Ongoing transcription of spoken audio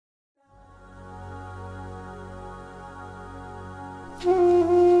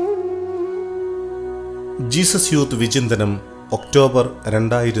Jesus youth വിചിന്തനം October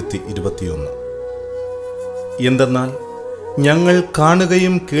 2021. എന്തെന്നാൽ ഞങ്ങൾ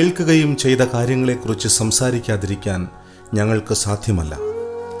കാണുകയും കേൾക്കുകയും ചെയ്ത കാര്യങ്ങളെക്കുറിച്ച് സംസാരിക്കാതിരിക്കാൻ ഞങ്ങൾക്ക് സാധ്യമല്ല.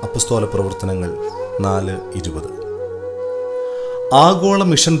 അപ്പസ്തോല പ്രവർത്തനങ്ങൾ 4:20. ആഗോള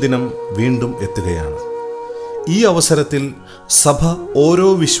മിഷൻ ദിനം വീണ്ടും എത്തുകയാണ്. ഈ അവസരത്തിൽ സഭ ഓരോ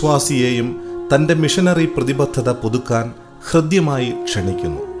വിശ്വാസിയെയും തൻ്റെ മിഷനറി പ്രതിബദ്ധത പുതുക്കാൻ ഹൃദ്യമായി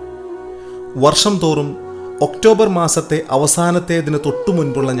ക്ഷണിക്കുന്നു. വർഷം തോറും ഒക്ടോബർ മാസത്തെ അവസാനത്തേതിന് തൊട്ടു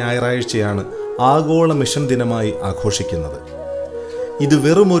മുൻപുള്ള ഞായറാഴ്ചയാണ് ആഗോള മിഷൻ ദിനമായി ആഘോഷിക്കുന്നത്. ഇത്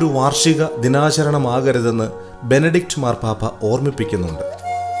വെറുമൊരു വാർഷിക ദിനാചരണമാകരുതെന്ന് ബെനഡിക്റ്റ് മാർപ്പാപ്പ ഓർമ്മിപ്പിക്കുന്നുണ്ട്.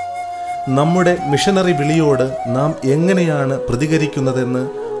 നമ്മുടെ മിഷനറി വിളിയോട് നാം എങ്ങനെയാണ് പ്രതികരിക്കുന്നതെന്ന്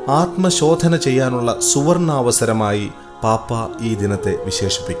ആത്മശോധന ചെയ്യാനുള്ള സുവർണാവസരമായി പാപ്പ ഈ ദിനത്തെ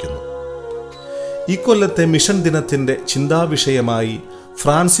വിശേഷിപ്പിക്കുന്നു. ഇക്കൊല്ലത്തെ മിഷൻ ദിനത്തിൻ്റെ ചിന്താവിഷയമായി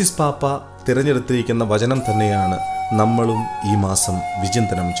ഫ്രാൻസിസ് പാപ്പ തിരഞ്ഞെടുത്തിരിക്കുന്ന വചനം തന്നെയാണ് നമ്മളും ഈ മാസം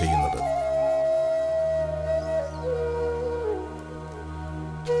വിചിന്തനം ചെയ്യുന്നത്.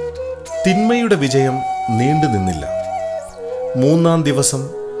 തിന്മയുടെ വിജയം നീണ്ടു നിന്നില്ല. 3-ാം ദിവസം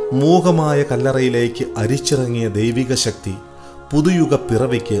മൂകമായ കല്ലറയിലേക്ക് അരിച്ചിറങ്ങിയ ദൈവിക ശക്തി പുതുയുഗ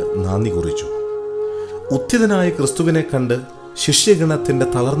പിറവിക്ക് നാന്ദി കുറിച്ചു. ഉത്ഥിതനായ ക്രിസ്തുവിനെ കണ്ട് ശിഷ്യഗണത്തിൻ്റെ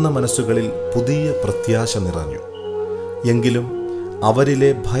തളർന്ന മനസ്സുകളിൽ പുതിയ പ്രത്യാശ നിറഞ്ഞു. എങ്കിലും അവരിലെ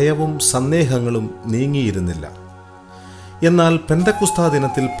ഭയവും സന്ദേഹങ്ങളും നീങ്ങിയിരുന്നില്ല. എന്നാൽ പെന്തക്കുസ്താ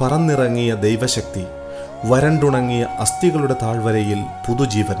ദിനത്തിൽ പറന്നിറങ്ങിയ ദൈവശക്തി വരണ്ടുണങ്ങിയ അസ്ഥികളുടെ താഴ്വരയിൽ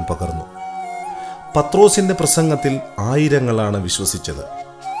പുതുജീവൻ പകർന്നു. പത്രോസിന്റെ പ്രസംഗത്തിൽ ആയിരങ്ങളാണ് വിശ്വസിച്ചത്.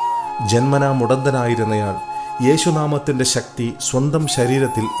 ജന്മനാ മുടന്തനായിരുന്നയാൾ യേശുനാമത്തിന്റെ ശക്തി സ്വന്തം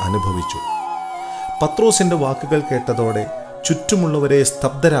ശരീരത്തിൽ അനുഭവിച്ചു. പത്രോസിന്റെ വാക്കുകൾ കേട്ടതോടെ ചുറ്റുമുള്ളവരെ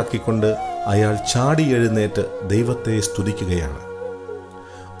സ്തബ്ധരാക്കിക്കൊണ്ട് അയാൾ ചാടി എഴുന്നേറ്റ് ദൈവത്തെ സ്തുതിക്കുകയാണ്.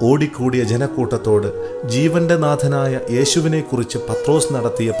 ഓടിക്കൂടിയ ജനക്കൂട്ടത്തോട് ജീവന്റെ നാഥനായ യേശുവിനെക്കുറിച്ച് പത്രോസ്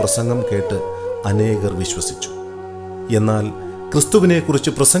നടത്തിയ പ്രസംഗം കേട്ട് അനേകർ വിശ്വസിച്ചു. എന്നാൽ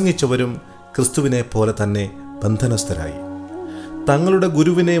ക്രിസ്തുവിനെക്കുറിച്ച് പ്രസംഗിച്ചവരും ക്രിസ്തുവിനെ പോലെ തന്നെ ബന്ധനസ്ഥരായി. തങ്ങളുടെ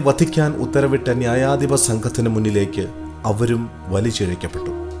ഗുരുവിനെ വധിക്കാൻ ഉത്തരവിട്ട ന്യായാധിപ സംഘത്തിന് മുന്നിലേക്ക് അവരും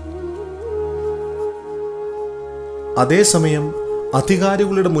വലിച്ചിഴയ്ക്കപ്പെട്ടു. അതേസമയം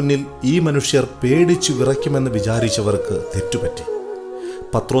അധികാരികളുടെ മുന്നിൽ ഈ മനുഷ്യർ പേടിച്ചു വിറയ്ക്കുമെന്ന് വിചാരിച്ചവർക്ക് തെറ്റുപറ്റി.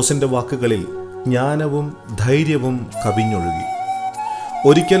 പത്രോസിന്റെ വാക്കുകളിൽ ജ്ഞാനവും ധൈര്യവും കവിഞ്ഞൊഴുകി.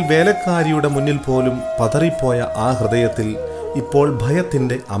 ഒരിക്കൽ വേലക്കാരിയുടെ മുന്നിൽ പോലും പതറിപ്പോയ ആ ഹൃദയത്തിൽ ഇപ്പോൾ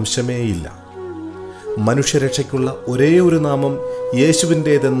ഭയത്തിൻ്റെ അംശമേയില്ല. മനുഷ്യരക്ഷയ്ക്കുള്ള ഒരേ ഒരു നാമം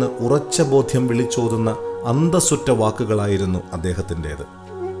യേശുവിൻ്റേതെന്ന് ഉറച്ച ബോധ്യം വിളിച്ചോതുന്ന അന്തസ്സുറ്റ വാക്കുകളായിരുന്നു അദ്ദേഹത്തിൻ്റേത്.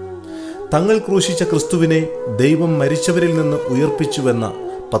 തങ്ങൾ ക്രൂശിച്ച ക്രിസ്തുവിനെ ദൈവം മരിച്ചവരിൽ നിന്ന് ഉയർപ്പിച്ചുവെന്ന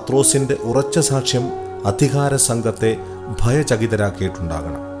പത്രോസിന്റെ ഉറച്ച സാക്ഷ്യം അധികാര സംഘത്തെ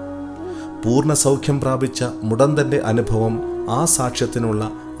ഭയചകിതരാക്കിയിട്ടുണ്ടാകണം. പൂർണ്ണ സൗഖ്യം പ്രാപിച്ച മുടന്തന്റെ അനുഭവം ആ സാക്ഷ്യത്തിനുള്ള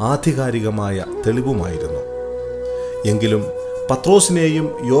ആധികാരികമായ തെളിവുമായിരുന്നു. എങ്കിലും പത്രോസിനെയും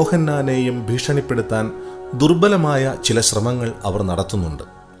യോഹന്നാനെയും ഭീഷണിപ്പെടുത്താൻ ദുർബലമായ ചില ശ്രമങ്ങൾ അവർ നടത്തുന്നുണ്ട്.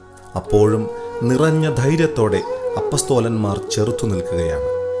 അപ്പോഴും നിറഞ്ഞ ധൈര്യത്തോടെ അപ്പസ്തോലന്മാർ ചെറുത്തു നിൽക്കുകയാണ്.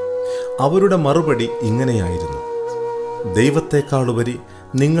 അവരുടെ മറുപടി ഇങ്ങനെയായിരുന്നു: ദൈവത്തെക്കാളുപരി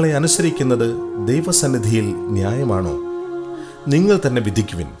നിങ്ങളെ അനുസരിക്കുന്നത് ദൈവസന്നിധിയിൽ ന്യായമാണോ? നിങ്ങൾ തന്നെ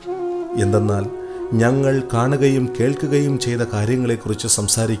വിധിക്കുവിൻ. എന്തെന്നാൽ ഞങ്ങൾ കാണുകയും കേൾക്കുകയും ചെയ്ത കാര്യങ്ങളെക്കുറിച്ച്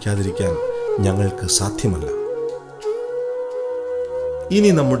സംസാരിക്കാതിരിക്കാൻ ഞങ്ങൾക്ക് സാധ്യമല്ല.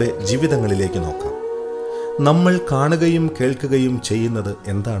 ഇനി നമ്മുടെ ജീവിതങ്ങളിലേക്ക് നോക്കാം. നമ്മൾ കാണുകയും കേൾക്കുകയും ചെയ്യുന്നത്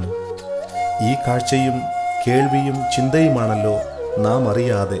എന്താണ്? ഈ കാഴ്ചയും കേൾവിയും ചിന്തയുമാണല്ലോ നാം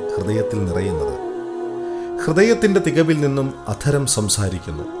അറിയാതെ ഹൃദയത്തിൽ നിറയുന്നത്. ഹൃദയത്തിൻ്റെ തികവിൽ നിന്നും അധരം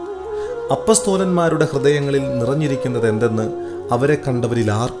സംസാരിക്കുന്നു. അപ്പസ്തോലന്മാരുടെ ഹൃദയങ്ങളിൽ നിറഞ്ഞിരിക്കുന്നത് എന്തെന്ന് അവരെ കണ്ടവരിൽ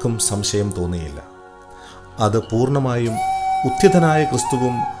ആർക്കും സംശയം തോന്നിയില്ല. അത് പൂർണ്ണമായും ഉത്ഥിതനായ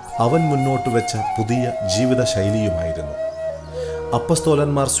ക്രിസ്തുവും അവൻ മുന്നോട്ട് വെച്ച പുതിയ ജീവിത ശൈലിയുമായിരുന്നു.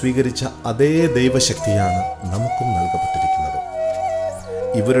 അപ്പസ്തോലന്മാർ സ്വീകരിച്ച അതേ ദൈവശക്തിയാണ് നമുക്കും നൽകപ്പെട്ടിരിക്കുന്നത്.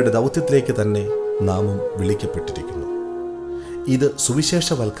 ഇവരുടെ ദൗത്യത്തിലേക്ക് തന്നെ നാമും വിളിക്കപ്പെട്ടിരിക്കുന്നു. ഇത്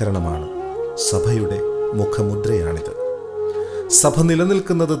സുവിശേഷവൽക്കരണമാണ്. സഭയുടെ മുഖമുദ്രയാണിത്. സഭ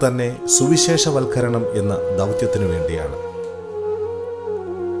നിലനിൽക്കുന്നത് തന്നെ സുവിശേഷവൽക്കരണം എന്ന ദൗത്യത്തിനു വേണ്ടിയാണ്.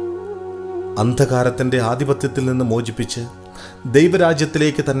 അന്ധകാരത്തിന്റെ ആധിപത്യത്തിൽ നിന്ന് മോചിപ്പിച്ച്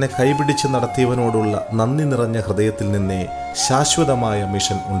ദൈവരാജ്യത്തിലേക്ക് തന്നെ കൈപിടിച്ച് നടത്തിയവനോടുള്ള നന്ദി നിറഞ്ഞ ഹൃദയത്തിൽ നിന്നേ ശാശ്വതമായ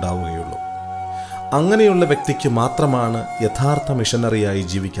മിഷൻ ഉണ്ടാവുകയുള്ളൂ. അങ്ങനെയുള്ള വ്യക്തിക്ക് മാത്രമാണ് യഥാർത്ഥ മിഷനറിയായി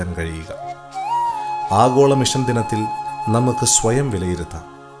ജീവിക്കാൻ കഴിയുക. ആഗോള മിഷൻ ദിനത്തിൽ നമുക്ക് സ്വയം വിലയിരുത്താം.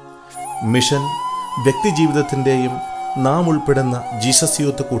 മിഷൻ വ്യക്തിജീവിതത്തിൻ്റെയും നാം ഉൾപ്പെടുന്ന ജീസസ്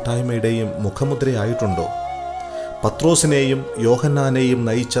യൂത്ത് കൂട്ടായ്മയുടെയും മുഖമുദ്രയായിട്ടുണ്ടോ? പത്രോസിനെയും യോഹന്നാനെയും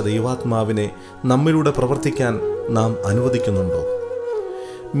നയിച്ച ദൈവാത്മാവിനെ നമ്മിലൂടെ പ്രവർത്തിക്കാൻ നാം അനുവദിക്കുന്നുണ്ടോ?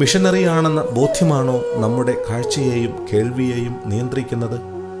 മിഷനറിയാണെന്ന ബോധ്യമാണോ നമ്മുടെ കാഴ്ചയെയും കേൾവിയെയും നിയന്ത്രിക്കുന്നത്?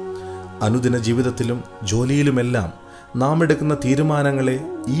 അനുദിന ജീവിതത്തിലും ജോലിയിലുമെല്ലാം നാം എടുക്കുന്ന തീരുമാനങ്ങളെ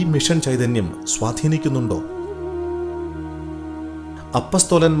ഈ മിഷൻ ചൈതന്യം സ്വാധീനിക്കുന്നുണ്ടോ?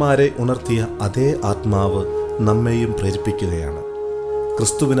 അപ്പസ്തോലന്മാരെ ഉണർത്തിയ അതേ ആത്മാവ് നമ്മെയും പ്രേരിപ്പിക്കുകയാണ്,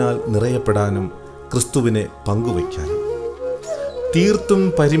 ക്രിസ്തുവിനാൽ നിറയപ്പെടാനും ക്രിസ്തുവിനെ പങ്കുവയ്ക്കാനും. തീർത്തും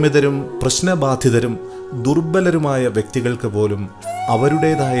പരിമിതരും പ്രശ്നബാധിതരും ദുർബലരുമായ വ്യക്തികൾക്ക് പോലും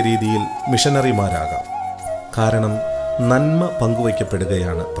അവരുടേതായ രീതിയിൽ മിഷനറിമാരാകാം. കാരണം നന്മ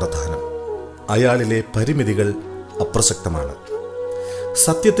പങ്കുവയ്ക്കപ്പെടുകയാണ് പ്രധാനം. അയാളിലെ പരിമിതികൾ അപ്രസക്തമാണ്.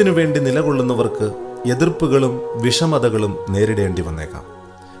 സത്യത്തിനു വേണ്ടി നിലകൊള്ളുന്നവർക്ക് എതിർപ്പുകളും വിഷമതകളും നേരിടേണ്ടി വന്നേക്കാം.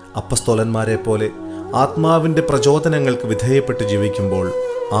 അപ്പസ്തോലന്മാരെ പോലെ ആത്മാവിൻ്റെ പ്രചോദനങ്ങൾക്ക് വിധേയപ്പെട്ട് ജീവിക്കുമ്പോൾ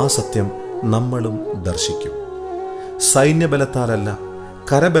ആ സത്യം നമ്മളും ദർശിക്കും. സൈന്യബലത്താലല്ല,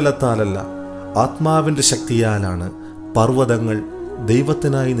 കരബലത്താലല്ല, ആത്മാവിൻ്റെ ശക്തിയാലാണ് പർവ്വതങ്ങൾ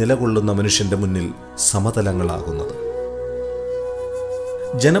ദൈവത്തിനായി നിലകൊള്ളുന്ന മനുഷ്യൻ്റെ മുന്നിൽ സമതലങ്ങളാകുന്നത്.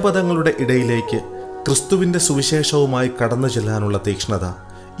 ജനപദങ്ങളുടെ ഇടയിലേക്ക് ക്രിസ്തുവിൻ്റെ സുവിശേഷവുമായി കടന്നു ചെല്ലാനുള്ള തീക്ഷ്ണത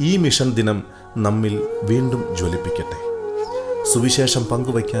ഈ മിഷൻ ദിനം നമ്മിൽ വീണ്ടും ജ്വലിപ്പിക്കട്ടെ. സുവിശേഷം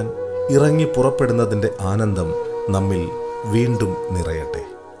പങ്കുവയ്ക്കാൻ ഇറങ്ങി പുറപ്പെടുന്നതിൻ്റെ ആനന്ദം നമ്മിൽ വീണ്ടും നിറയട്ടെ.